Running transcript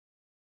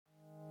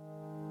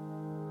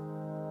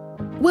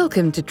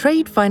Welcome to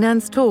Trade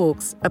Finance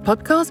Talks, a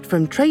podcast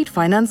from Trade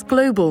Finance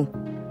Global.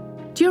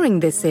 During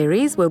this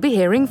series, we'll be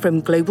hearing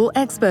from global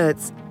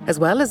experts, as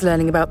well as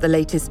learning about the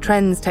latest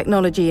trends,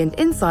 technology, and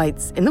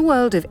insights in the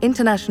world of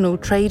international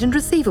trade and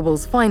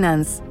receivables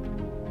finance.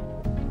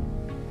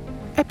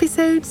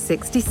 Episode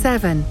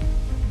 67.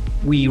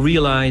 We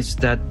realized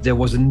that there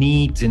was a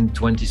need in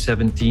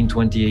 2017,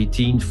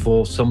 2018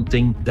 for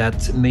something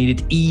that made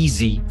it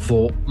easy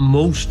for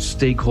most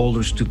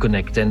stakeholders to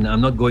connect. And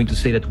I'm not going to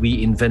say that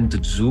we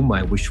invented Zoom.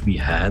 I wish we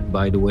had,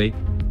 by the way.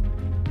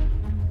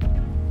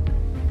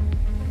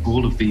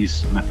 All of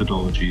these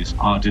methodologies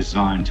are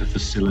designed to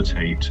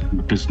facilitate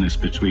the business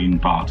between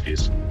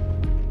parties.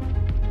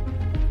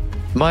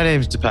 My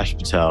name is Dipesh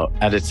Patel,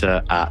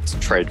 editor at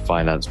Trade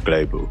Finance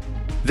Global.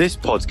 This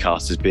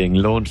podcast is being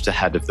launched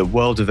ahead of the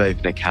World of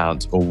Open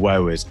Account, or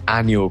WOA's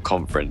annual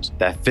conference,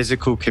 their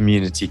physical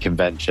community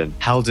convention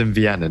held in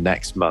Vienna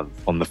next month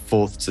on the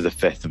 4th to the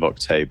 5th of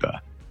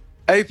October.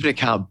 Open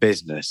Account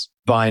business,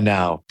 buy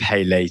now,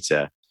 pay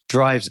later,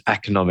 drives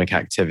economic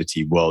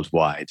activity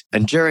worldwide.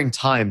 And during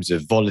times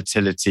of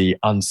volatility,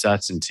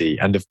 uncertainty,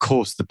 and of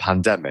course the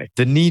pandemic,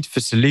 the need for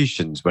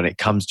solutions when it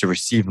comes to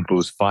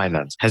receivables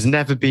finance has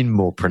never been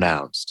more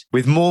pronounced.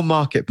 With more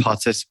market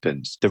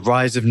participants, the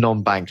rise of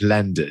non-bank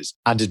lenders,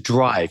 and a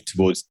drive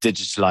towards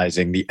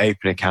digitalizing the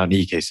open account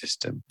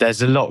ecosystem,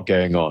 there's a lot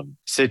going on.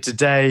 So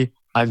today,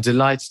 I'm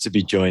delighted to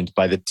be joined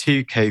by the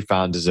two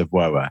co-founders of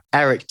WOA,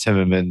 Eric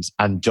Timmermans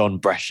and John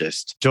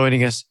Breshust,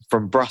 joining us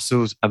from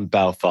Brussels and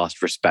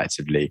Belfast,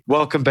 respectively.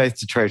 Welcome both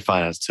to Trade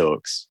Finance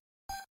Talks.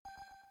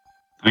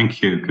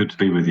 Thank you. Good to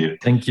be with you.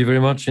 Thank you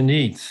very much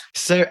indeed.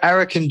 So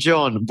Eric and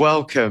John,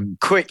 welcome.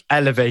 Quick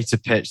elevator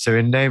pitch. So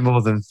in no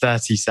more than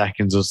 30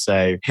 seconds or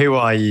so, who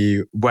are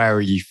you, where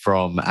are you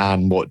from,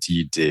 and what do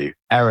you do?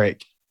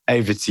 Eric,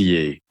 over to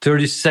you.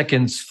 30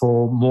 seconds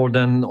for more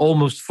than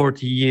almost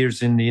 40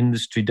 years in the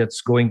industry.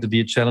 That's going to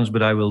be a challenge,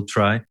 but I will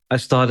try. I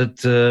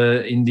started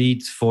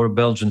indeed for a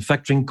Belgian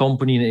factoring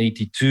company in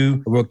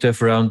 1982. I worked there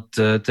for around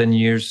 10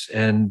 years.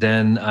 And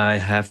then I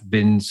have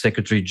been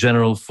Secretary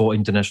General for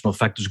International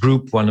Factors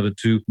Group, one of the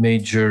two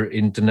major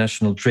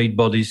international trade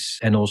bodies,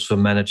 and also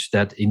managed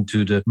that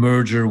into the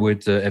merger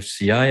with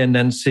FCI. And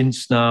then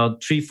since now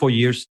 3-4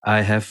 years,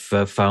 I have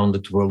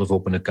founded World of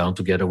Open Account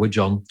together with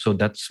John. So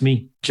that's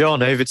me.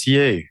 John, over to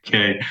you.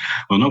 Okay.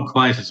 Well, not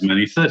quite as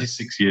many.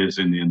 36 years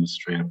in the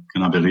industry.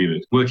 Can I believe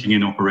it? Working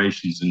in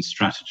operations and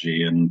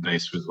strategy and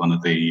based with one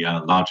of the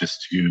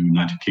largest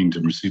United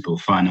Kingdom receivable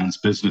finance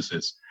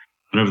businesses.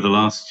 But over the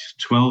last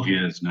 12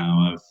 years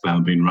now,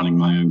 I've been running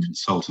my own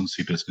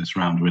consultancy business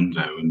Round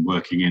Window and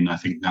working in, I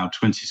think, now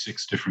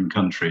 26 different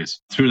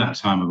countries. Through that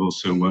time, I've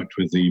also worked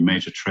with the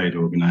major trade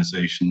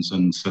organizations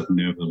and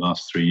certainly over the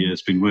last 3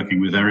 years, been working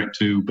with Eric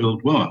to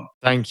build WOA.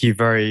 Thank you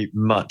very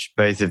much,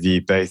 both of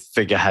you, both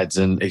figureheads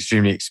and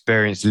extremely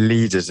experienced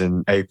leaders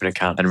in open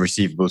account and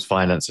receivables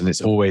finance. And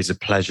it's always a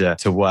pleasure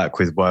to work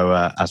with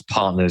WOA as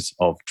partners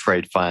of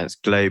Trade Finance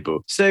Global.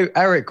 So,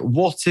 Eric,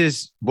 what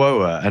is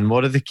WOA and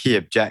what are the key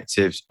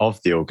objectives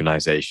of the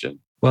organization?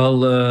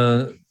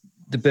 Well,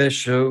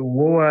 Dipesh,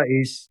 WOA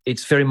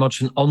it's very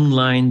much an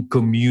online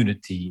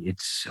community.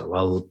 It's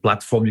a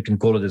platform, you can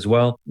call it as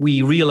well.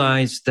 We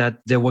realized that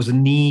there was a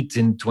need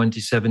in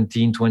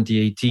 2017,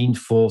 2018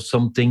 for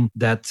something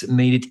that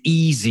made it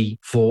easy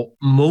for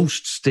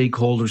most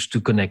stakeholders to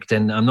connect.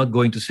 And I'm not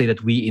going to say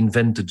that we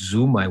invented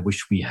Zoom. I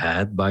wish we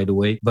had, by the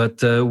way.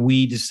 But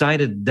we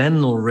decided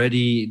then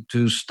already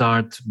to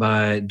start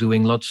by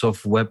doing lots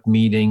of web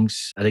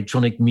meetings,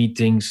 electronic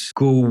meetings,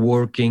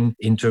 co-working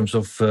in terms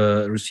of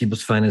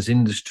receivables finance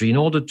industry in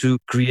order to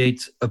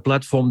create a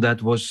platform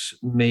that was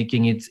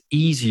making it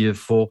easier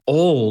for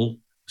all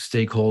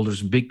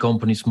stakeholders, big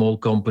companies, small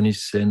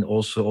companies, and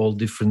also all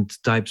different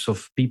types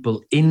of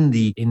people in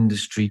the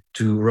industry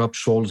to rub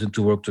shoulders and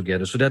to work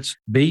together. So that's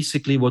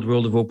basically what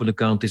World of Open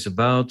Account is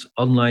about.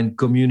 Online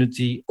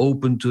community,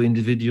 open to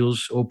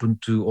individuals, open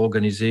to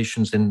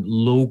organizations, and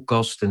low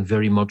cost and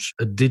very much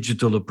a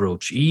digital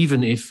approach.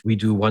 Even if we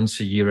do once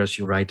a year, as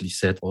you rightly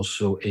said,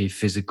 also a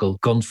physical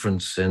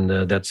conference. And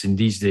that's in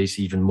these days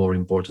even more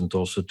important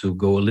also to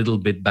go a little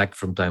bit back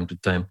from time to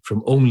time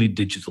from only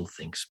digital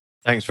things.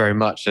 Thanks very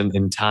much. And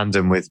in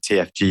tandem with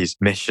TFG's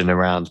mission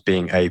around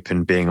being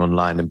open, being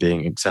online and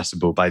being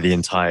accessible by the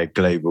entire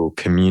global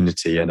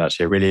community. And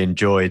actually I really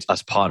enjoyed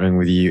us partnering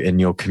with you in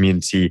your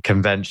community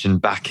convention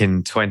back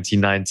in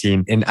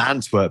 2019 in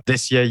Antwerp.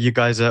 This year, you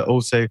guys are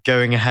also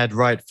going ahead,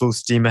 right? Full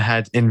steam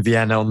ahead in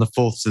Vienna on the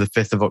 4th to the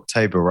 5th of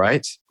October,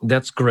 right?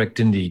 That's correct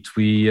indeed.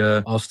 We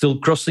are still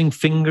crossing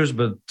fingers,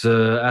 but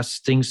as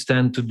things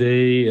stand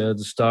today,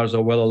 the stars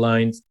are well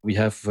aligned. We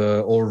have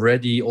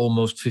already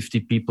almost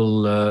 50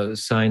 people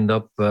signed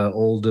up.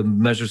 All the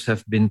measures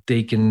have been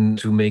taken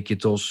to make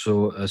it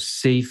also a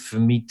safe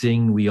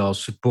meeting. We are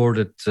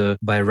supported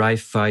by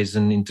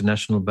Raiffeisen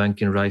International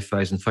Bank and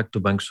Raiffeisen Factor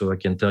Bank. So I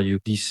can tell you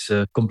these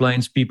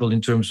compliance people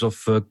in terms of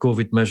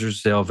COVID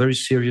measures, they are very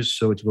serious.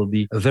 So it will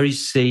be a very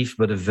safe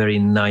but a very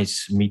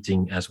nice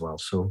meeting as well.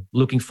 So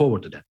looking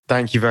forward to that. Vienna.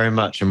 Thank you very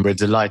much. And we're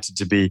delighted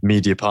to be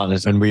media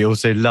partners. And we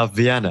also love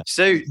Vienna.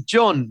 So,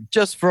 John,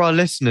 just for our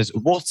listeners,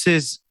 what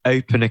is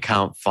Open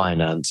Account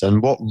Finance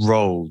and what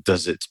role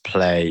does it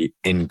play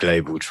in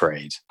global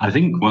trade? I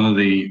think one of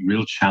the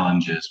real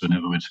challenges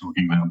whenever we're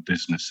talking about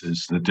business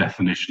is the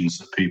definitions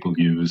that people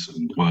use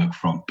and work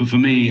from. But for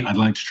me, I'd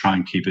like to try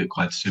and keep it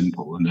quite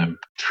simple and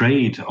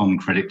trade on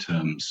credit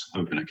terms,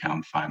 Open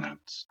Account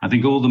Finance. I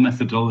think all the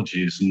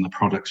methodologies and the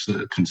products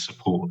that can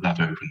support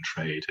that open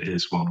trade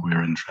is what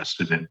we're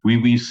interested in.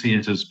 We see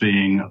it as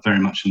being very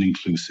much an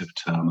inclusive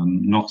term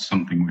and not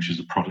something which is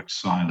a product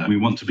silo. We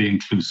want to be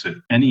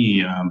inclusive.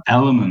 Any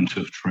element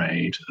of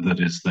trade that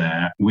is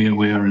there, we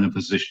are in a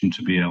position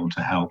to be able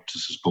to help to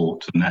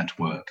support the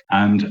network.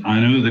 And I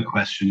know the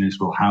question is,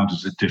 well, how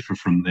does it differ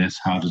from this?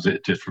 How does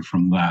it differ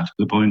from that?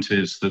 The point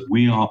is that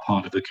we are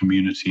part of a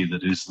community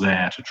that is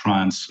there to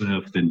try and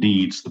serve the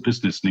needs, the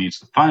business needs,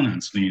 the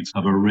finance needs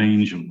of a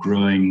range of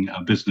growing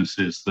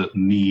businesses that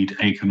need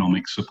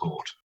economic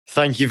support.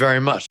 Thank you very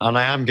much. And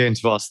I am going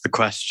to ask the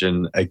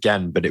question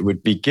again, but it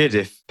would be good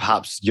if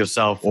perhaps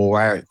yourself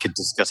or Eric could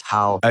discuss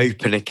how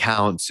open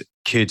accounts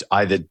could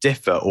either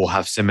differ or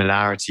have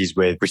similarities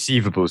with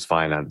receivables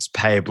finance,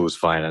 payables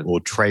finance, or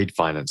trade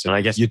finance. And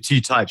I guess your two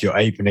types, your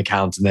open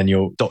account and then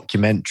your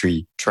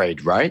documentary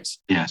trade, right?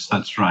 Yes,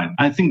 that's right.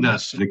 I think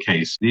that's the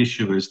case. The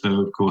issue is,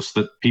 though, of course,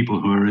 that people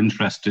who are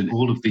interested,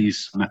 all of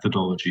these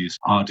methodologies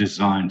are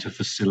designed to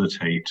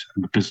facilitate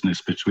the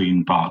business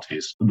between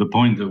parties. The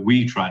point that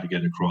we try to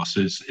get across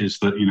is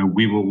that,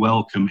 we will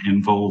welcome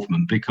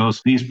involvement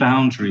because these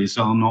boundaries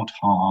are not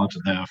hard,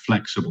 they're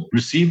flexible.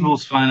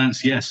 Receivables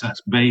finance, yes,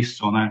 that's based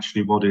on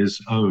actually what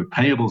is owed.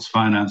 Payables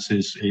finance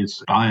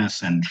is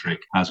buyer-centric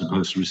as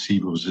opposed to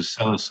receivables is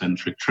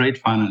seller-centric. Trade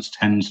finance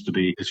tends to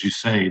be, as you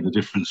say, the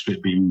difference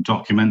between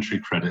documentary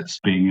credits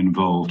being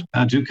involved.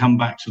 I do come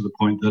back to the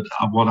point that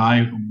what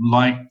I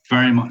like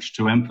very much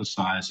to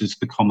emphasize is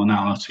the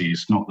commonalities,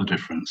 not the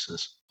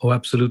differences. Oh,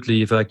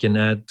 absolutely. If I can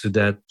add to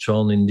that,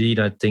 John,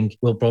 indeed, I think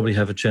we'll probably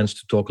have a chance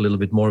to talk a little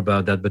bit more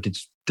about that, but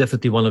it's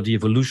definitely one of the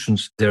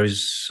evolutions. There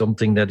is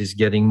something that is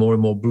getting more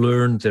and more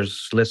blurred.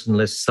 There's less and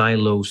less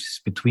silos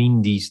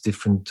between these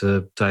different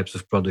types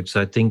of products.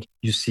 I think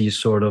you see a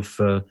sort of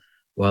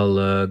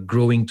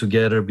growing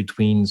together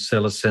between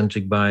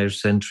seller-centric,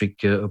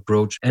 buyer-centric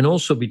approach, and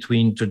also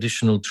between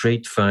traditional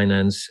trade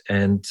finance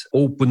and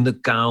open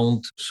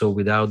account, so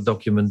without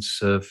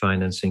documents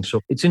financing. So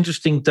it's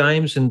interesting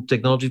times and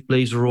technology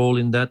plays a role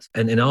in that.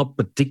 And in our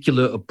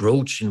particular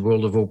approach in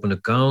World of Open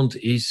Account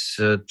is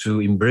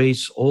to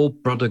embrace all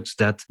products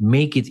that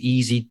make it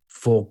easy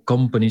for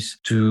companies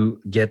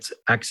to get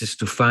access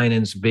to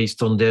finance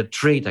based on their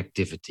trade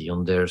activity,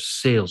 on their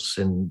sales,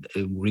 and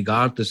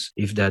regardless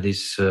if that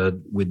is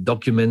with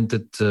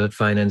documented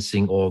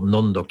financing or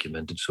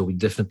non-documented. So we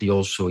definitely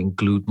also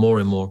include more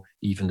and more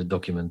even the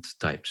document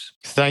types.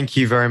 Thank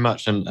you very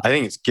much. And I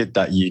think it's good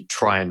that you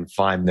try and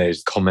find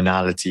those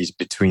commonalities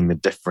between the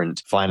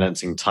different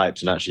financing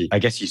types. And actually, I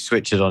guess you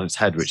switch it on its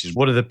head, which is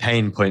what are the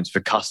pain points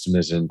for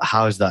customers and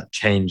how has that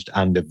changed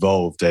and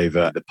evolved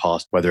over the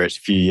past, whether it's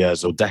a few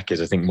years or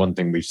decades? I think one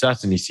thing we've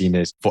certainly seen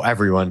is for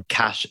everyone,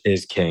 cash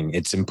is king.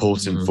 It's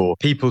important for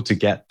people to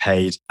get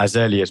paid as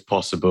early as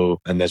possible.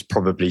 And there's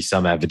probably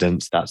some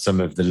evidence that some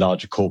of the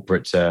larger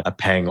corporates are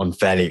paying on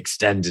fairly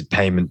extended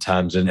payment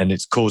terms. And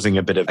it's causing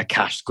a bit of a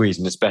cash squeeze,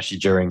 and especially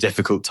during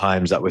difficult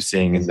times that we're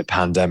seeing in the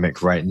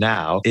pandemic right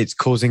now, it's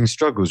causing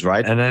struggles,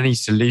 right? And any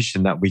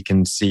solution that we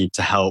can see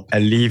to help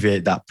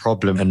alleviate that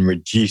problem and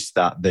reduce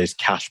those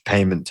cash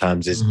payment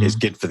terms is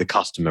good for the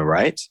customer,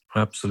 right?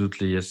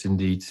 Absolutely, yes,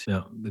 indeed.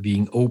 Yeah,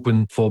 being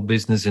open for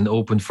business and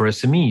open for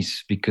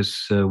SMEs,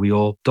 because we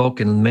all talk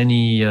and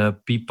many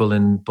people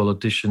and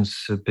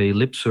politicians pay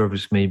lip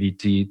service maybe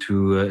to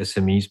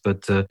SMEs.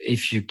 But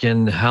if you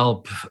can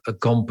help a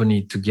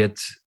company to get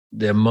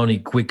their money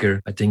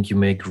quicker, I think you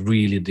make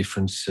really a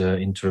difference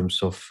in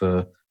terms of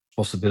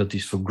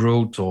possibilities for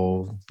growth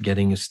or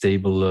getting a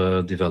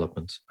stable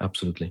development.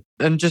 Absolutely.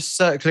 And just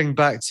circling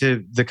back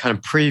to the kind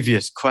of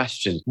previous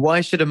question,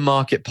 why should a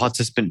market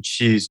participant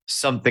choose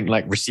something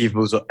like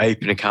receivables or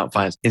open account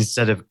finance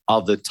instead of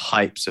other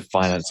types of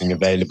financing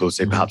available?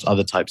 So perhaps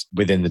other types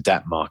within the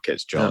debt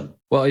markets, John?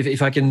 Well,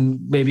 if I can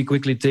maybe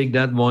quickly take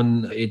that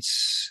one,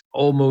 it's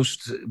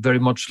almost very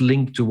much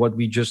linked to what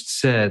we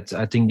just said.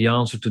 I think the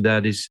answer to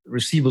that is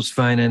receivables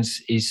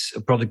finance is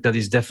a product that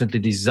is definitely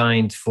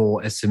designed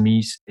for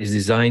SMEs, is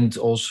designed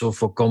also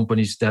for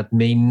companies that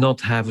may not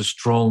have a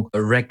strong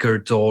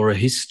record or a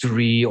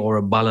history or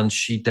a balance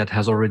sheet that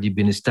has already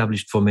been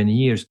established for many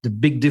years. The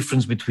big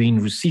difference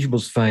between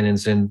receivables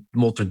finance and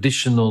more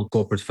traditional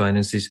corporate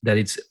finance is that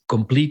it's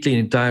completely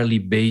and entirely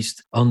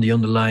based on the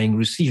underlying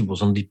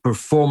receivables, on the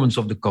performance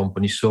of the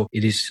company. So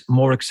it is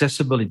more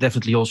accessible. It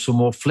definitely also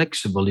more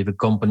flexible. If a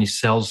company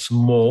sells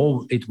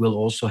more, it will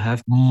also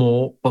have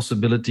more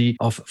possibility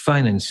of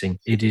financing.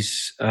 It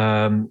is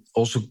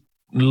also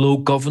low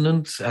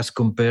covenant as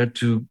compared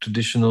to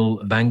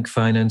traditional bank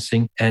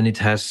financing. And it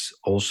has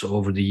also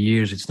over the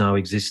years, it's now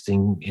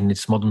existing in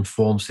its modern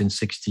form since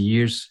 60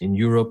 years in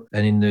Europe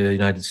and in the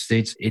United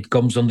States. It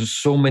comes under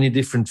so many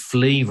different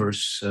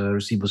flavors,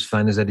 receivables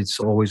finance, that it's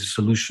always a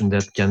solution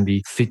that can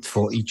be fit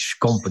for each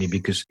company,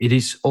 because it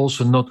is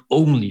also not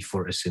only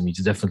for SMEs,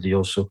 it's definitely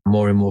also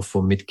more and more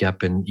for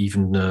mid-cap and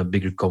even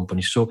bigger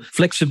companies. So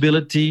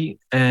flexibility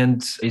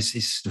and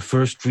is the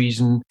first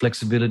reason,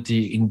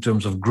 flexibility in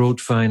terms of growth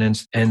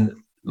finance, and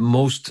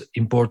most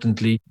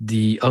importantly,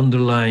 the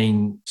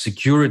underlying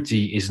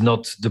security is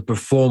not the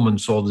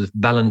performance or the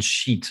balance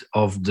sheet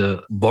of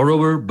the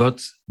borrower,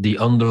 but the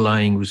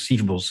underlying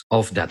receivables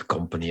of that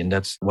company. And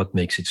that's what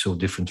makes it so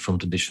different from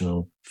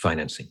traditional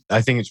financing.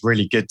 I think it's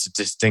really good to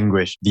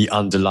distinguish the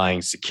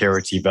underlying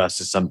security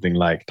versus something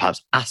like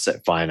perhaps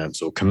asset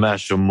finance or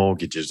commercial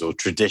mortgages or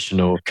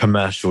traditional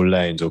commercial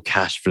loans or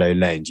cash flow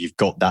loans. You've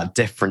got that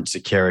different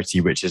security,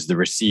 which is the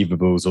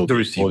receivables or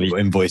the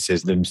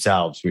invoices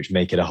themselves, which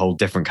make it a whole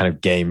different kind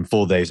of game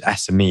for those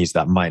SMEs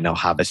that might not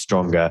have a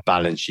stronger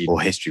balance sheet or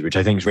history, which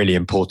I think is really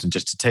important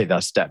just to take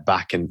that step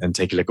back and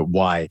take a look at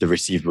why the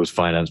receivables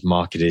finance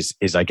market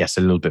is, I guess,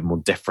 a little bit more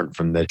different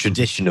from the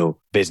traditional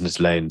business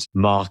loans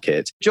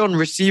market. John,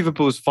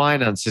 receivables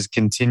finance has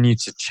continued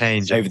to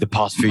change over the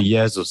past few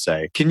years or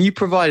so. Can you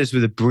provide us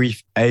with a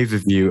brief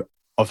overview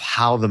of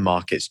how the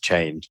market's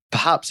changed,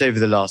 perhaps over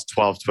the last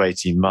 12 to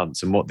 18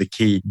 months, and what the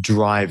key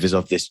drivers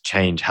of this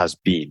change has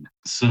been?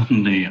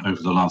 Certainly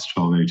over the last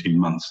 12, 18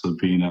 months, there's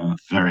been a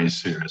very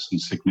serious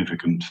and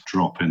significant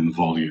drop in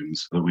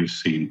volumes that we've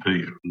seen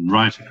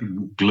right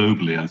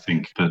globally, I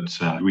think.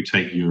 But we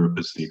take Europe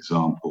as the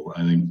example.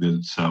 I think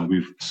that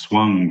we've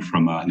swung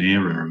from an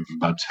era of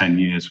about 10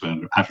 years where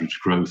average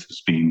growth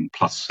has been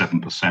plus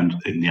 7%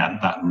 in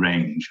that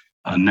range,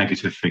 a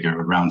negative figure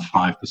around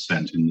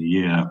 5% in the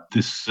year.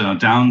 This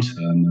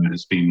downturn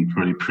has been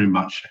pretty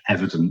much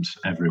evident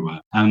everywhere.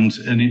 And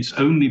it's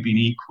only been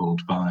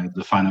equaled by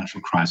the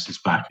financial crisis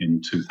back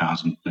in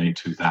 2008,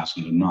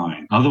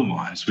 2009.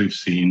 Otherwise, we've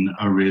seen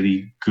a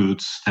really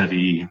good,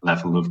 steady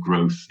level of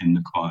growth in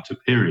the quieter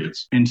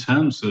periods. In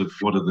terms of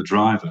what are the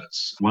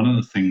drivers, one of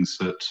the things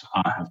that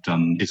I have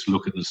done is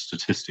look at the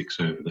statistics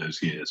over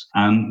those years.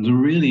 And there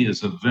really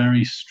is a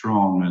very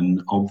strong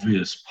and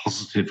obvious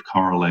positive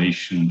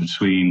correlation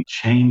between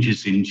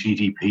changes in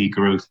GDP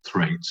growth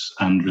rates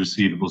and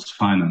receivables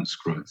finance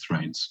growth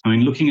rates. I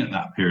mean, looking at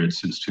that period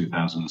since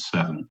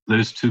 2007,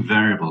 those two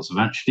variables have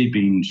actually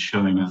been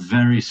showing a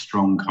very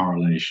strong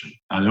correlation.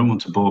 I don't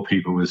want to bore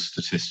people with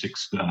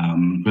statistics,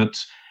 but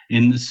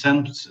in the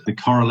sense, the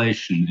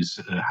correlation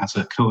has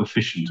a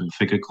coefficient of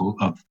figure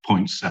of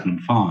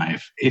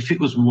 0.75. If it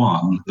was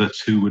 1, the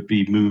two would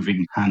be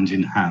moving hand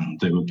in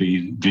hand. They would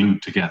be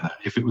glued together.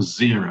 If it was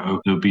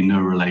 0, there would be no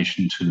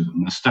relation to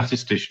them. A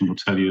statistician will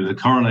tell you the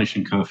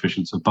correlation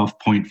coefficient's above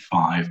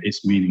 0.5,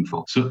 it's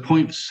meaningful. So at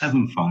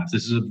 0.75,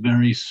 this is a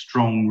very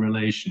strong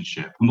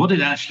relationship. And what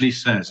it actually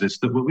says is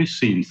that what we've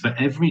seen for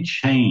every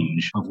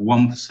change of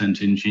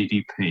 1% in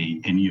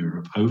GDP in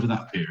Europe over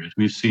that period,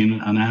 we've seen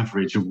an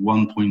average of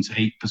 1.8%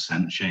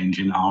 change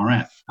in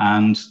RF.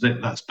 And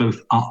that's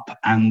both up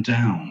and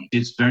down.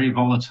 It's very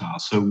volatile.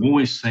 So we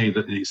always say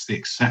that it's the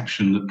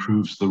exception that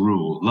proves the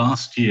rule.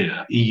 Last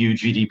year, EU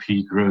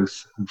GDP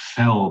growth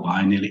fell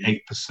by nearly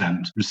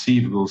 8%.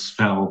 Receivables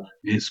fell,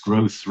 its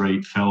growth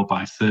rate fell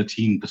by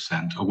 13%,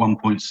 a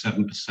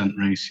 1.7%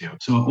 ratio.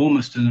 So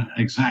almost an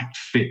exact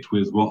fit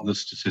with what the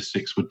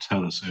statistics would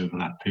tell us over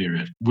that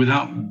period.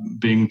 Without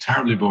being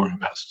terribly boring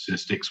about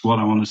statistics, what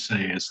I want to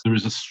say is there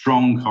is a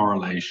strong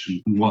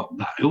correlation. What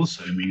that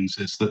also means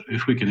is that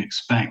if we can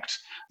expect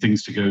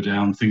things to go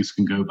down, things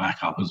can go back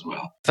up as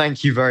well.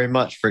 Thank you very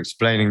much for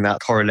explaining that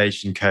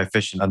correlation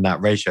coefficient and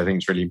that ratio. I think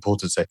it's really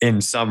important. So in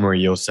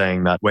summary, you're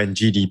saying that when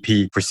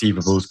GDP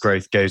receivables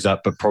growth goes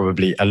up, but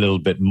probably a little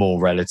bit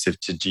more relative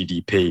to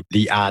GDP,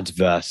 the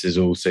adverse is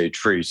also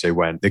true. So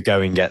when the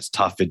going gets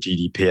tough for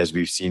GDP, as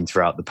we've seen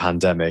throughout the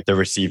pandemic, the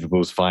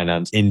receivables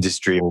finance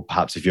industry, or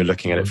perhaps if you're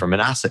looking at it from an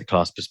asset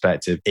class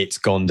perspective, it's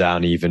gone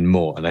down even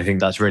more. And I think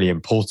that's really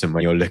important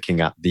when you're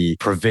looking at the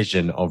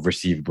provision of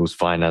receivables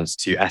finance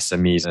to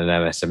SMEs and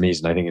MSMEs.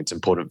 And I think it's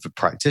important for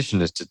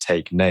practitioners to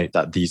take note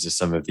that these are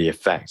some of the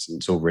effects, and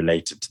it's all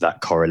related to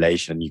that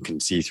correlation. You can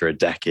see through a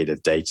decade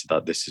of data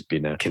that this has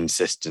been a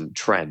consistent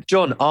trend.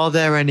 John, are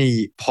there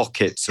any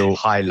pockets or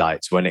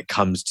highlights when it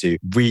comes to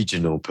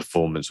regional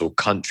performance or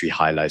country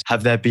highlights?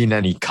 Have there been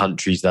any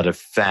countries that have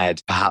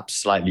fared perhaps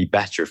slightly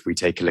better if we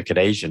take a look at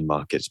Asian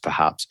markets,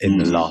 perhaps in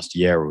the last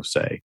year or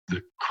so?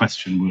 The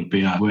question would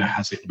be, where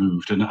has it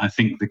moved? And I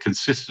think the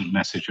consistent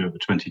message over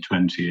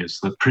 2020 is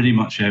that pretty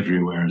much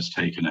everywhere has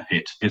taken a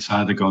hit. It's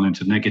either gone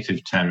into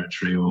negative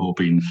territory or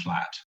been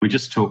flat. We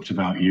just talked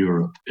about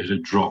Europe. It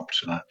had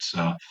dropped at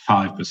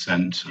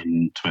 5%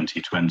 in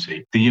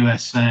 2020. The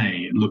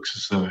USA looks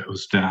as though it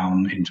was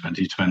down in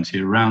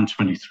 2020 around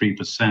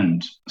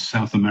 23%.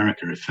 South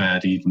America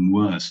fared even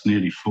worse,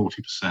 nearly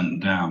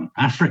 40% down.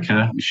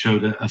 Africa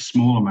showed a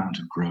small amount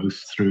of growth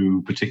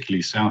through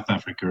particularly South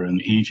Africa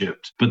and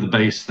Egypt, but the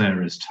base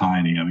there is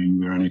tiny. I mean,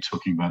 we're only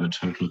talking about a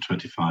total of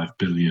 25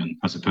 billion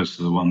as opposed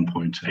to the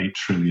 1.8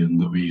 trillion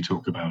that we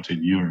talk about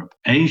in Europe.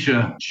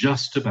 Asia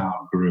just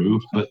about grew,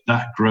 but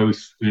that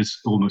growth is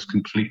almost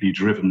completely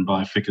driven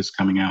by figures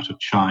coming out of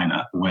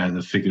China, where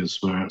the figures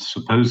were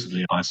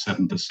supposedly by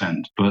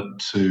 7%, but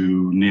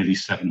to nearly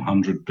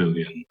 700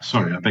 billion.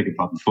 Sorry, I beg your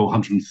pardon,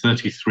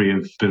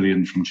 433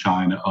 billion from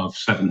China of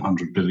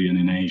 700 billion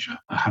in Asia.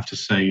 I have to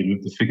say,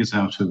 the figures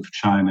out of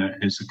China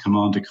is a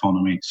command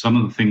economy. Some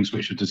of the things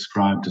which are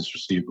described as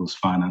receivables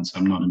finance,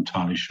 I'm not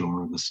entirely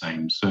sure are the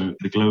same. So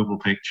the global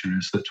picture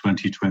is that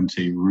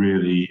 2020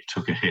 really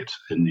took a hit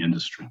in the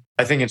industry.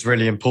 I think it's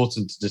really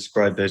important to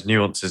describe those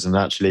nuances. And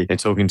actually, in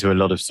talking to a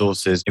lot of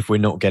sources, if we're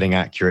not getting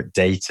accurate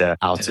data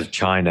out of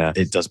China,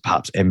 it does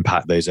perhaps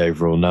impact those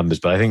overall numbers.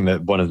 But I think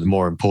that one of the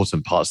more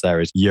important parts there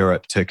is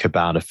Europe took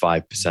about a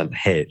 5%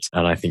 hit.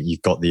 And I think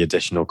you've got the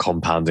additional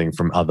compounding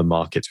from other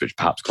markets, which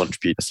perhaps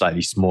contribute a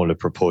slightly smaller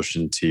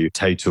proportion to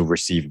total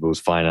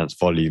receivables finance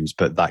volumes.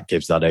 But that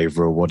gives that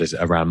overall, what is it,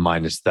 around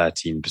minus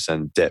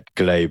 13% dip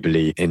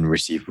globally in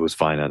receivables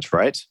finance,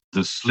 right?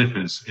 The slip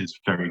is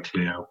very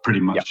clear, pretty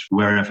much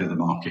wherever the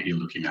market you're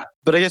looking at.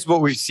 But I guess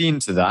what we've seen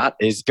to that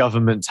is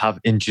governments have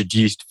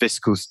introduced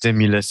fiscal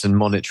stimulus and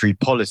monetary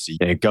policy.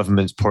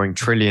 Governments pouring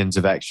trillions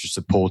of extra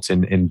support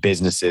in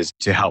businesses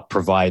to help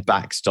provide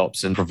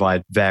backstops and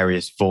provide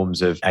various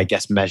forms of, I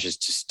guess, measures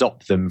to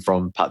stop them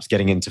from perhaps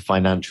getting into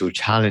financial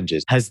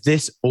challenges. Has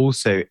this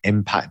also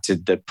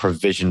impacted the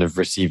provision of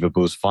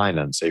receivables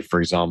finance? So, for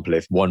example,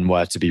 if one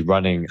were to be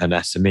running an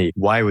SME,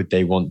 why would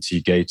they want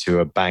to go to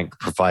a bank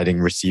providing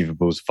receivables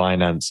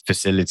finance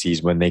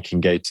facilities when they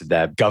can go to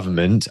their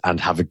government and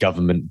have a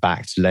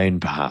government-backed loan,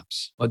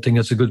 perhaps? I think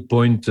that's a good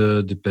point,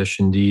 Dipesh,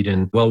 indeed.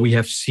 And well, we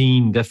have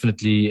seen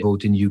definitely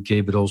both in the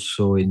UK, but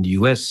also in the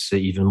US,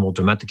 even more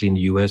dramatically in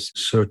the US,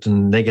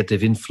 certain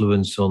negative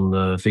influence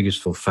on figures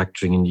for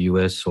factoring in the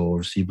US or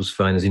receivables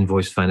finance,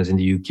 invoice finance in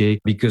the UK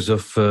because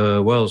of,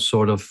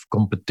 sort of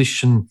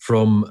competition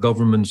from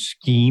government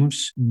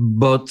schemes.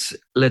 But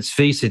let's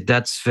face it,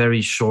 that's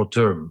very short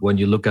term. When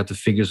you look at the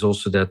figures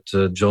also that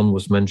John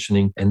was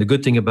mentioning. And the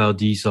good thing about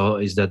these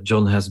is that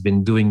John has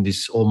been doing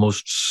this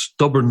almost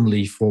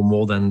stubbornly for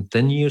more than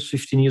 10 years,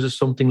 15 years or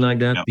something like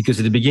that. Yeah. Because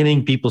at the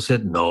beginning, people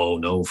said, no,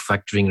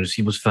 factoring,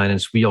 receivables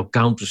finance, we are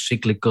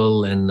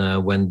counter-cyclical.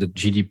 And when the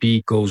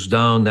GDP goes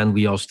down, then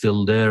we are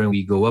still there and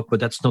we go up. But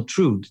that's not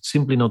true. It's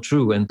simply not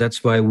true. And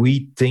that's why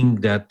we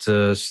think that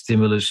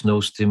stimulus,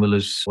 no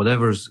stimulus,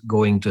 whatever's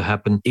going to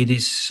happen, it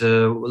is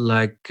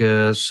like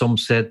some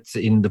said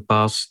in the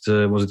past,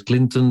 was it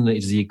Clinton?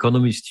 Is the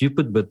economy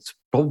stupid? But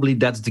probably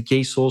that's the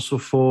case also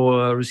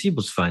for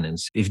receivables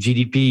finance. If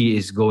GDP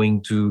is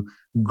going to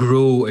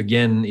grow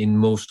again in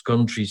most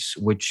countries,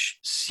 which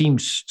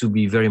seems to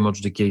be very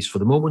much the case for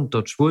the moment,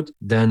 touch wood,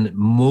 then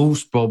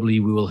most probably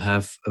we will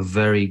have a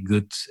very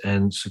good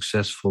and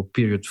successful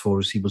period for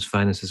receivables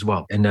finance as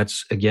well. And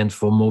that's again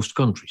for most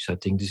countries. I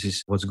think this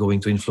is what's going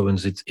to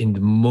influence it in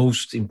the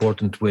most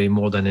important way,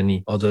 more than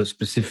any other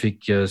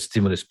specific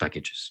stimulus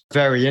packages.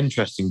 Very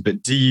interesting.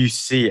 But do you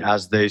see,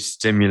 as those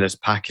stimulus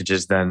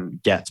packages then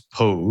get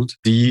pulled,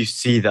 do you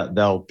see that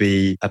there'll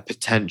be a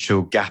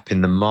potential gap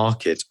in the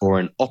market or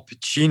an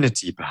opportunity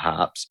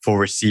perhaps for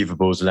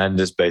receivables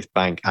lenders, both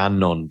bank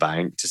and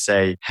non-bank, to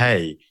say,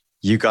 hey,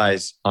 you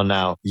guys are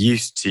now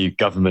used to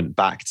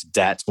government-backed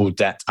debt or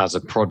debt as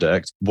a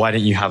product. Why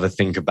don't you have a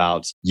think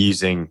about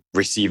using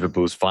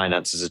receivables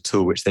finance as a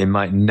tool, which they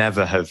might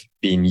never have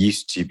been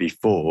used to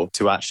before,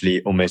 to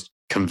actually almost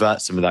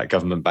convert some of that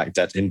government-backed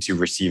debt into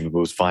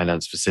receivables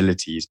finance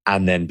facilities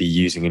and then be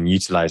using and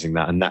utilizing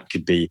that. And that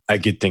could be a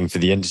good thing for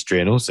the industry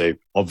and also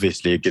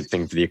obviously a good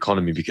thing for the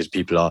economy because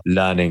people are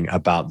learning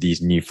about these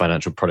new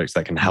financial products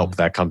that can help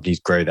their companies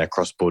grow their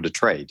cross-border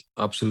trade.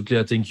 Absolutely.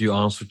 I think you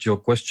answered your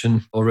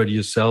question already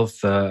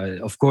yourself.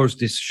 Of course,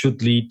 this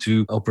should lead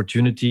to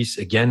opportunities.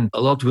 Again,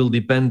 a lot will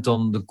depend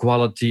on the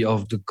quality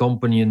of the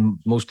company and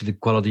mostly the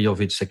quality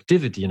of its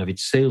activity and of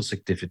its sales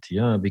activity.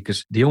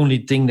 Because the only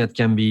thing that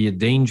can be a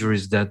danger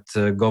is that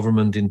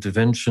government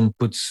intervention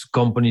puts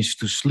companies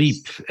to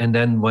sleep. And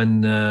then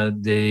when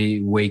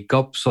they wake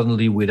up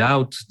suddenly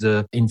without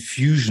the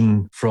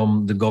infusion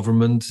from the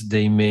government,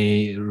 they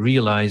may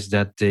realize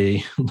that they're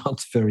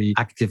not very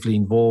actively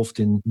involved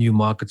in new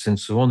markets and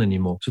so on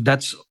anymore. So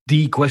that's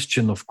the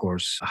question, of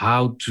course,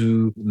 how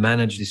to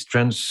manage these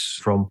trends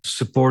from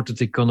supported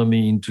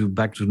economy into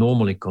back to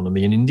normal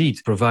economy. And indeed,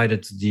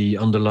 provided the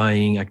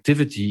underlying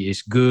activity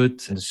is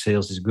good and the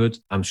sales is good,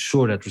 I'm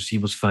sure that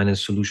receivables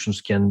finance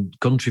solutions can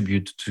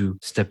contribute to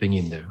stepping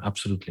in there.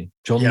 Absolutely.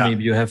 John,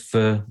 maybe you have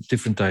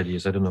different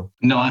ideas. I don't know.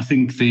 No, I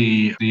think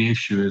the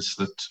issue is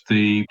that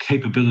the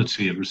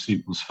capability of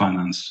receivables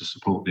finance to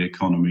support the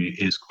economy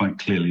is quite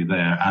clearly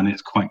there, and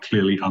it's quite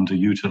clearly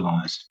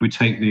underutilized. We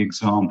take the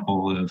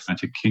example of the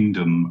United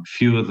Kingdom,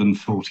 fewer than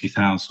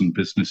 40,000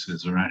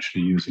 businesses are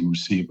actually using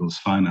receivables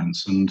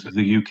finance, and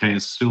the UK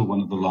is still one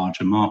of the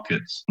larger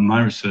markets.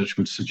 My research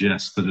would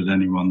suggest that at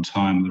any one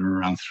time there are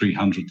around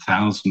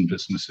 300,000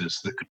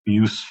 businesses that could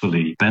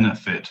usefully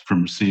benefit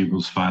from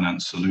receivables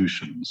finance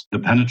solutions. The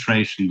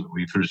penetration that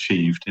we've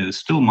achieved is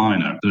still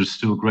minor. There's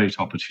still great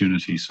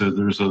opportunity. So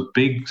there's a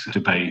big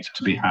debate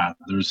to be had.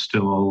 There's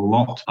still a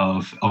lot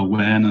of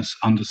awareness,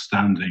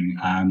 understanding,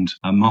 and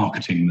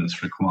marketing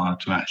that's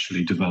required to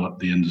actually develop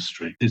the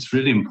industry. It's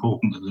really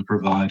important that the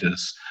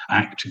providers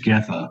act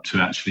together to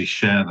actually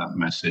share that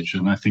message.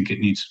 And I think it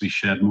needs to be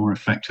shared more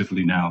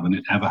effectively now than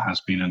it ever has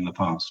been in the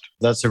past.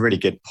 That's a really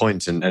good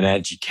point. And an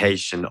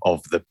education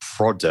of the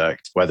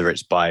product, whether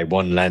it's by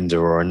one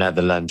lender or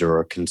another lender or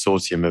a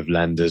consortium of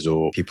lenders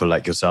or people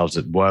like yourselves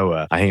at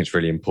WOA, I think it's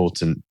really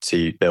important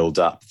to build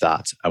up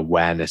that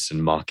awareness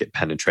and market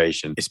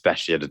penetration,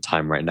 especially at a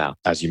time right now.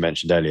 As you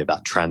mentioned earlier,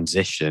 that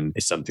transition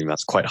is something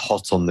that's quite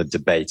hot on the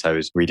debate. I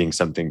was reading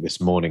something this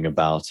morning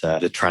about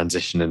the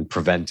transition and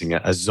preventing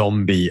a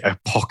zombie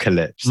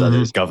apocalypse. That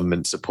is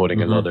government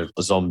supporting a lot of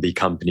zombie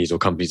companies or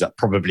companies that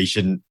probably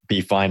shouldn't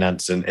be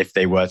financed. And if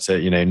they were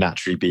to,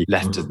 naturally be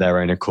left at their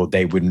own accord,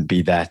 they wouldn't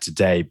be there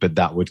today. But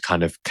that would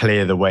kind of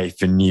clear the way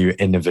for new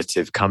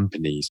innovative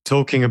companies.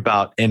 Talking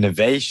about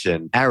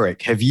innovation,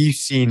 Eric, have you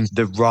seen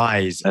the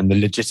rise and the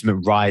legitimate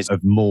rise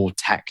of more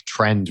tech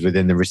trends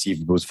within the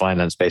receivables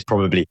finance space,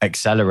 probably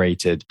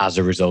accelerated as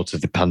a result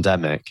of the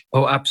pandemic?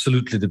 Oh,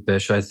 absolutely,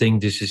 Dipesh. I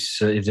think this is,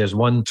 if there's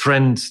one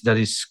trend that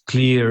is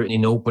clear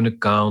in open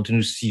account, in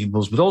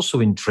receivables, but also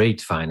in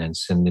trade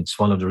finance. And it's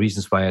one of the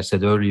reasons why I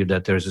said earlier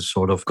that there's a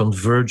sort of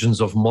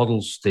convergence of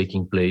models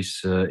taking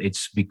place.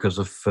 It's because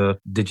of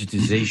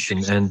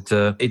digitization.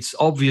 And it's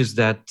obvious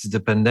that the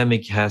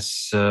pandemic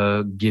has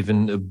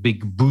given a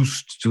big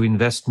boost to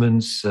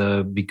investments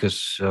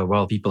because,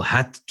 people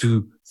had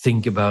to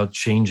think about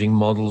changing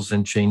models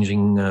and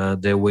changing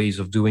their ways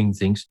of doing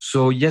things.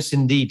 So yes,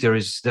 indeed, there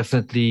is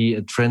definitely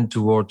a trend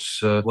towards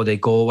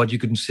what you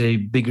could say,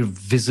 bigger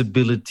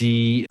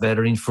visibility,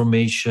 better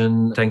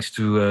information, thanks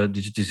to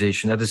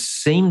digitization. At the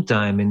same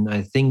time, and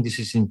I think this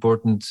is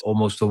important,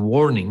 almost a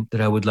warning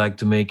that I would like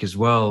to make as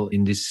well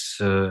in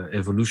this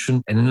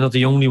evolution. And I'm not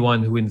the only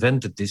one who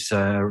invented this.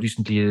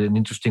 Recently, an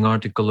interesting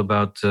article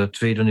about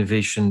trade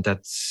innovation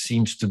that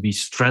seems to be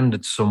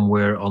stranded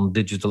somewhere on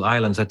digital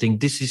islands. I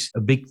think this is a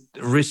big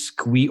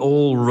risk we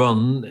all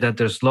run, that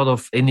there's a lot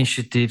of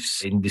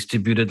initiatives in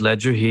distributed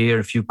ledger here,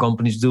 a few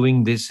companies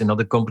doing this and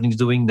other companies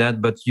doing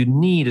that, but you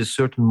need a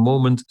certain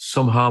moment,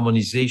 some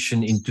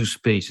harmonization in two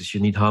spaces.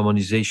 You need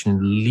harmonization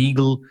in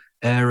legal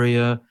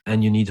area,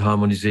 and you need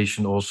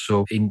harmonization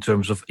also in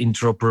terms of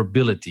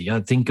interoperability. I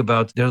think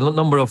about, there are a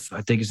number of,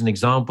 I take as an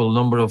example, a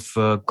number of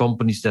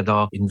companies that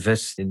are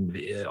invest in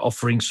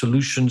offering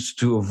solutions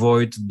to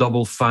avoid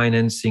double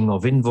financing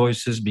of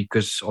invoices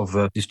because of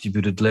a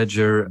distributed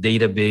ledger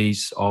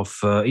database of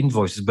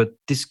invoices. But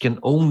this can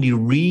only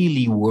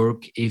really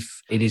work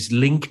if it is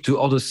linked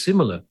to other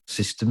similar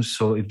systems.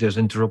 So if there's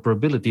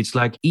interoperability, it's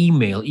like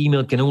email.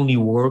 Email can only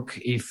work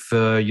if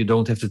you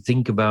don't have to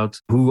think about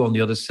who on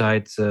the other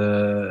side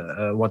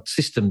what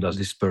system does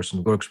this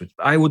person works with.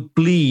 I would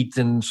plead,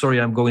 and sorry,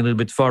 I'm going a little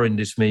bit far in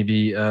this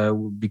maybe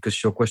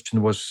because your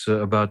question was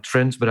about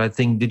trends, but I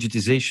think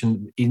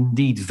digitization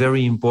indeed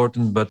very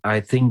important, but I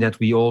think that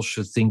we all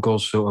should think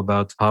also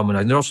about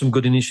harmonizing. There are some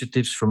good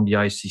initiatives from the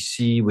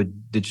ICC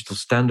with Digital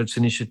Standards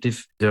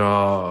Initiative. There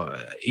are,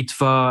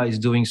 ITVA is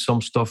doing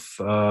some stuff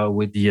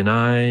with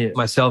DNI.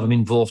 Myself, I'm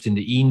involved in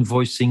the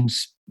e-invoicing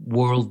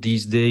world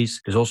these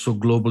days. There's also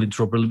global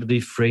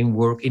interoperability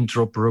framework,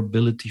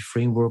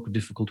 a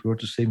difficult word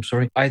to say, I'm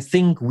sorry. I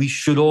think we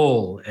should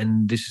all,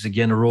 and this is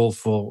again a role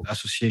for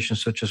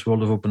associations such as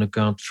World of Open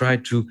Account, try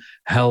to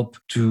help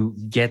to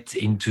get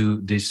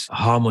into this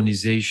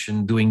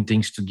harmonization, doing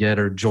things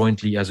together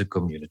jointly as a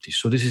community.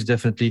 So this is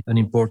definitely an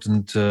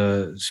important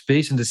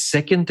space. And the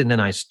second, and then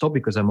I stop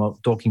because I'm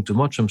talking too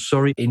much, I'm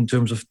sorry, in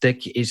terms of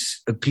tech is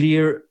a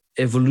clear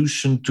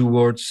evolution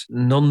towards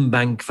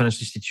non-bank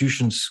financial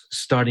institutions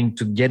starting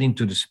to get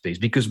into the space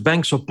because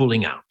banks are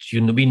pulling out.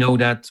 We know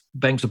that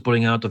banks are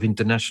pulling out of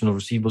international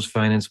receivables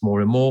finance more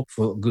and more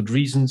for good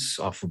reasons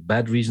or for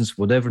bad reasons,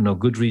 whatever. No,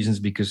 good reasons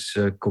because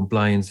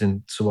compliance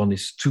and so on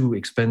is too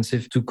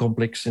expensive, too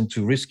complex and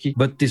too risky.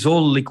 But there's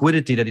all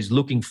liquidity that is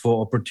looking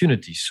for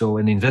opportunities. So,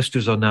 and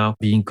investors are now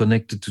being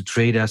connected to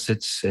trade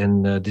assets,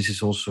 and this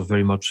is also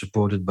very much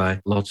supported by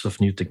lots of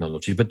new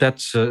technology. But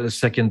that's a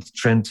second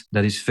trend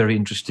that is very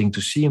interesting interesting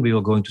to see, and we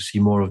are going to see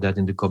more of that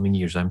in the coming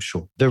years, I'm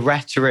sure. The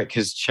rhetoric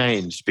has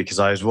changed because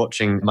I was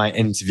watching my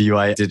interview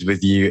I did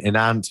with you in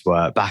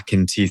Antwerp back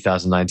in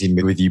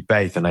 2019 with you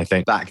both. And I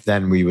think back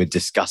then we were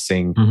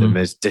discussing them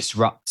as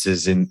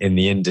disruptors in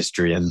the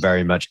industry and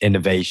very much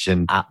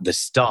innovation at the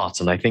start.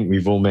 And I think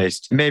we've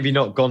almost maybe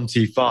not gone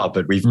too far,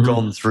 but we've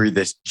gone through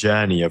this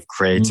journey of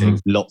creating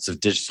lots of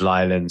digital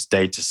islands,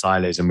 data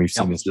silos, and we've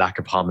seen this lack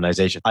of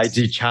harmonization. I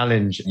do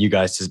challenge you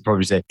guys to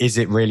probably say, is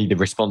it really the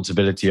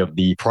responsibility of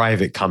the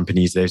private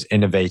companies, those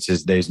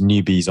innovators, those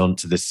newbies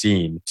onto the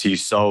scene to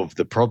solve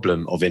the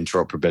problem of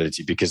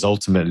interoperability? Because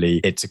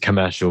ultimately it's a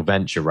commercial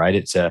venture, right?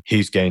 It's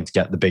who's going to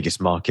get the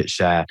biggest market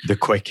share the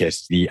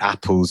quickest. The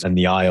Apples and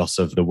the iOS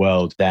of the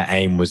world, their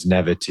aim was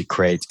never to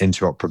create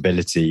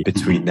interoperability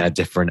between their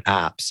different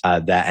apps.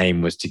 Their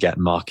aim was to get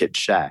market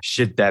share.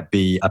 Should there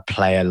be a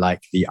player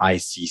like the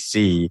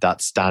ICC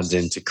that stands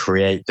in to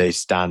create those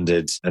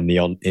standards and the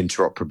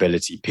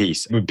interoperability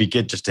piece? It would be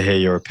good just to hear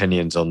your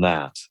opinions on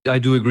that. I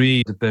do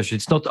agree, Depeche.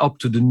 It's not up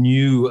to the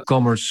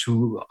newcomers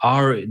who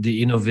are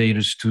the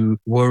innovators to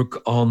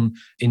work on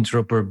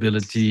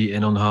interoperability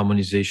and on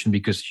harmonization,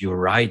 because you're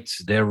right.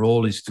 Their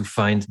role is to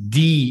find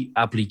the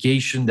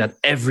application that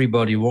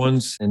everybody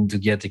wants and to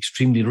get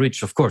extremely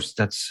rich. Of course,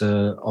 that's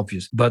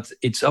obvious. But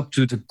it's up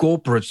to the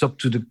corporates, up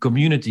to the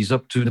communities,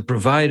 up to the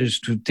providers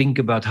to think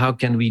about how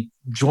can we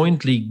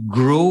jointly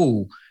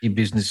grow the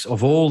business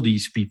of all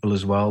these people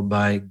as well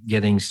by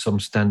getting some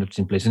standards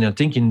in place. And I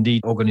think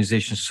indeed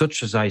organizations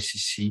such as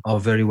ICC are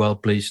very well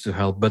placed to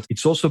help. But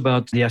it's also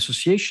about the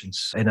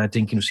associations. And I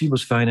think in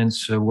Receivables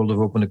Finance, World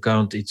of Open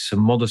Account, it's a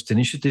modest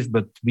initiative,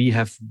 but we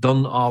have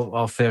done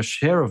our fair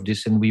share of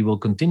this, and we will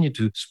continue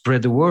to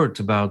spread the word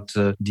about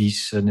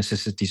these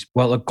necessities.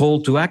 Well, a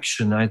call to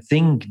action. I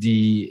think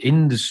the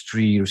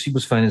industry,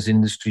 Receivables Finance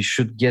industry,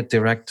 should get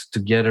their act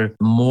together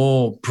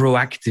more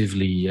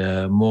proactively,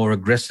 more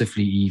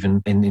aggressively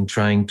even in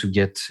trying to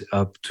get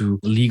up to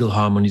legal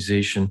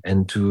harmonization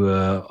and to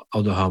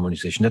other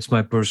harmonization. That's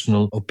my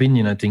personal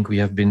opinion. I think we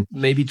have been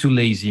maybe too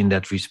lazy in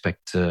that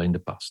respect in the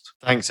past.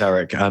 Thanks,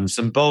 Eric.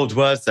 Some bold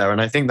words there.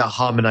 And I think that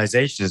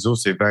harmonization is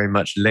also very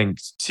much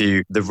linked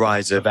to the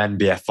rise of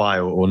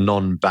NBFI or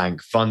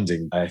non-bank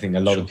funding. I think a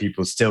lot of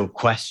people still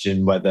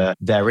question whether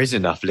there is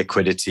enough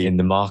liquidity in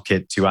the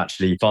market to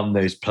actually fund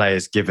those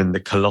players, given the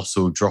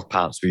colossal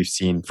dropouts we've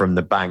seen from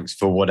the banks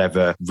for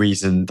whatever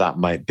reason that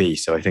might be.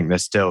 So I think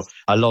there's still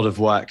a lot of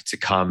work to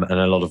come and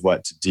a lot of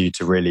work to do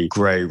to really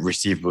grow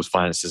receivables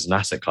finance as an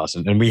asset class.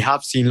 And we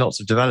have seen lots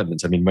of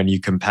developments. I mean, when you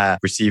compare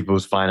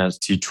receivables finance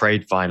to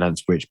trade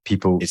finance, which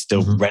people is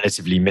still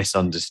relatively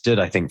misunderstood,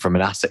 I think from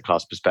an asset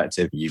class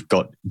perspective, you've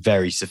got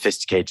very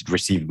sophisticated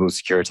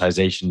receivables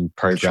securitization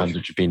programs,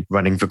 which have been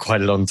running for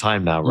quite a long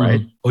time now,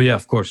 right? Oh yeah,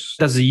 of course.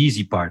 That's the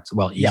easy part.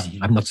 Well, easy. Yeah.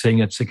 I'm not saying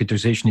that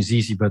securitization is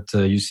easy, but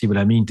you see what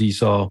I mean.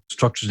 These are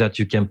structures that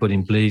you can put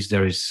in place.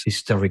 There is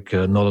historic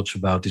knowledge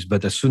about this.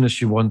 But as soon as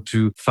you want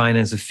to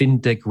finance a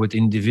fintech with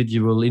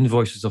individual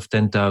invoices of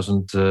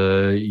 10,000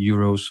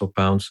 euros or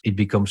pounds, it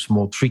becomes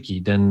more tricky.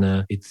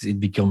 Then it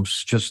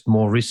becomes just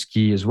more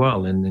risky as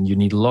well. And you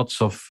need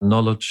lots of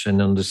knowledge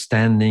and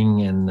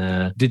understanding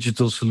and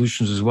digital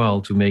solutions as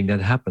well to make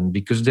that happen.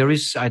 Because there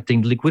is, I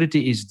think,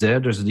 liquidity is there.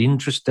 There's the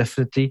interest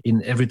definitely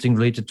in everything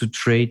related to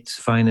trade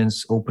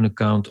finance, open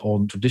account,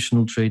 or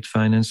traditional trade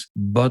finance.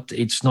 But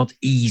it's not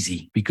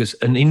easy, because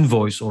an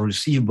invoice or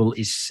receivable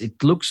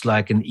it looks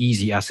like an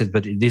easy asset,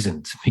 but it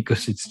isn't,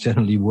 because it's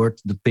generally worth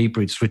the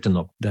paper it's written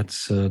up.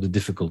 That's the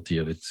difficulty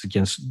of it.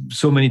 Again,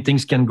 so many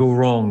things can go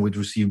wrong with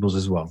receivables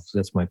as well. So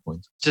that's my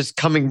point.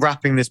 Just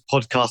wrapping this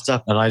podcast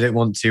up, and I don't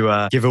want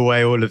to give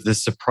away all of the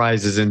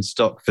surprises in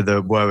stock for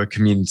the WOA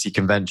Community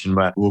Convention,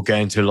 where we'll go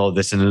into a lot of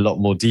this in a lot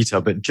more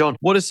detail. But John,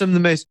 what are some of the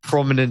most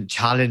prominent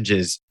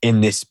challenges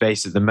in this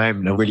space at the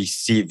moment and really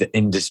see the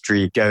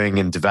industry going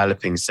and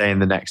developing, say, in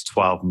the next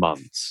 12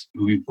 months?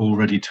 We've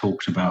already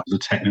talked about the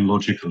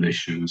technological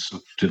issues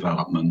of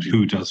development.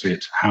 Who does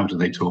it? How do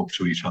they talk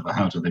to each other?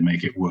 How do they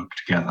make it work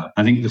together?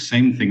 I think the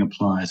same thing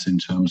applies in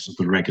terms of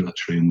the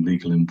regulatory and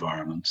legal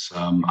environments.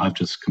 I've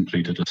just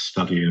completed a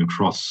study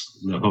across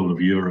the whole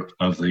of Europe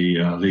of the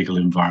legal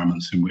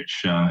environments in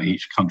which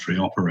each country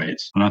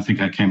operates. And I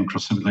think I came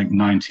across something like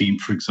 19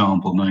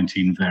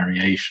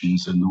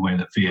 variations in the way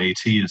that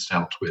VAT is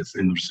dealt with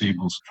in the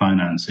receivables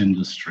finance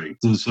industry.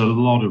 There's a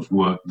lot of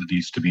work that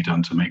needs to be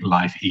done to make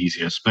life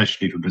easier,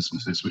 especially for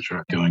businesses which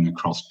are going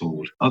across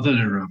board.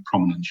 Other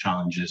prominent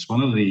challenges,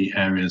 one of the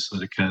areas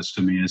that occurs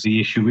to me is the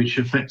issue which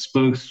affects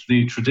both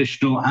the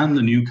traditional and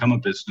the newcomer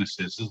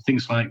businesses.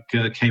 Things like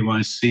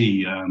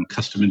KYC,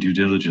 customer due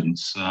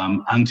diligence,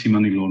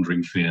 anti-money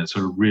laundering fears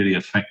are really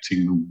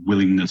affecting the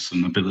willingness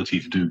and ability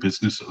to do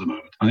business at the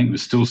moment. I think we're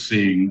still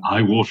seeing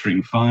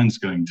eye-watering fines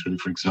going through,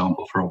 for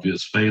example, for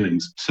obvious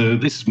failings. So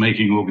this is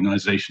making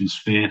organizations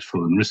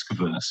fearful and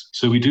risk-averse.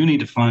 So we do need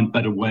to find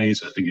better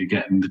ways, I think, of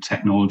getting the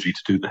technology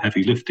to do the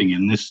heavy lifting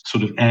in this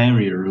sort of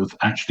area of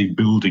actually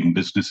building helping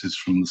businesses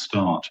from the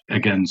start.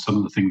 Again, some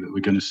of the things that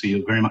we're going to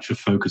see very much a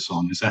focus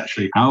on is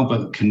actually how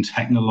both can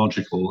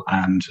technological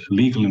and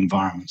legal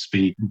environments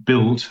be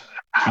built.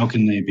 How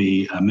can they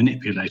be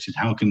manipulated?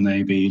 How can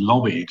they be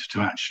lobbied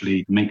to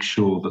actually make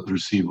sure that the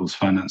receivables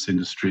finance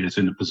industry is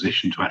in a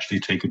position to actually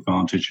take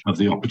advantage of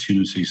the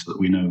opportunities that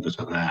we know that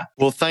are there?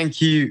 Well, thank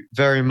you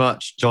very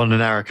much, John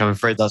and Eric. I'm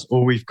afraid that's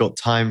all we've got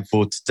time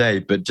for today.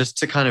 But just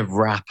to kind of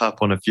wrap up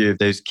on a few of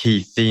those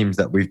key themes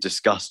that we've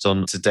discussed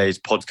on today's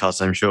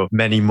podcast, I'm sure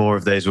many more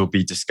of those will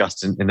be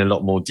discussed in a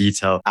lot more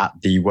detail at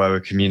the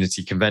WOA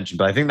Community Convention.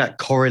 But I think that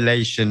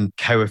correlation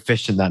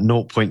coefficient, that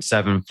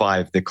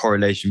 0.75, the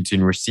correlation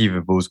between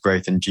receivables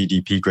growth and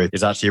GDP growth,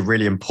 is actually a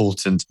really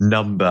important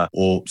number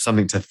or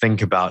something to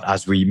think about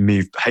as we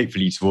move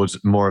hopefully towards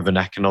more of an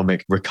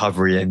economic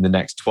recovery in the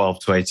next 12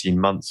 to 18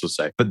 months or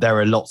so. But there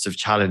are lots of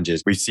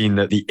challenges. We've seen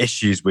that the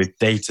issues with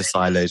data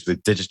silos,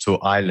 with digital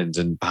islands,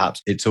 and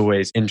perhaps it's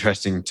always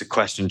interesting to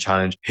question,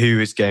 challenge who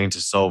is going to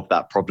solve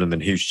that problem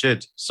and who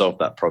should solve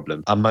that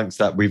problem. Amongst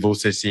that, we've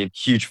also seen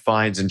huge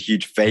fines and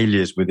huge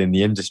failures within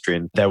the industry.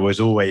 And there was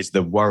always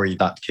the worry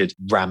that could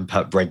ramp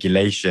up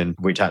regulation,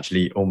 which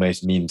actually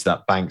almost means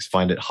that banks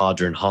find it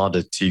harder and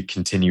harder to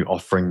continue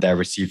offering their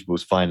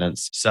receivables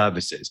finance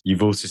services.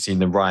 You've also seen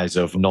the rise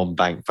of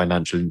non-bank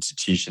financial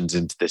institutions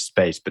into this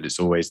space, but it's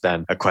always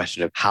then a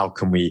question of how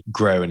can we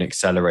grow and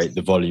accelerate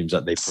the volumes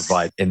that they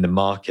provide in the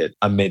market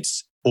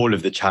amidst all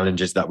of the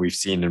challenges that we've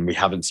seen and we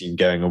haven't seen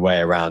going away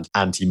around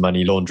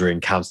anti-money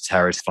laundering,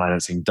 counter-terrorist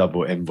financing,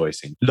 double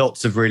invoicing.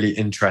 Lots of really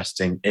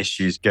interesting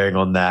issues going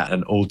on there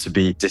and all to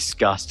be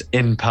discussed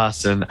in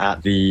person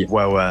at the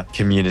WOA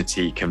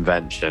Community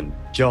Convention.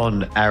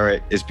 John,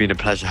 Eric, it's been a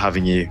pleasure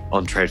having you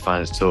on Trade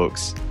Finance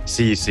Talks.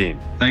 See you soon.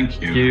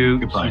 Thank you.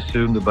 Goodbye. See you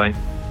soon. Goodbye.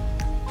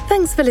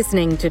 Thanks for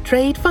listening to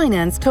Trade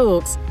Finance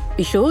Talks.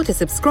 Be sure to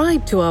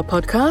subscribe to our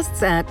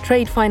podcasts at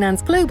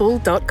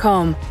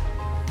tradefinanceglobal.com.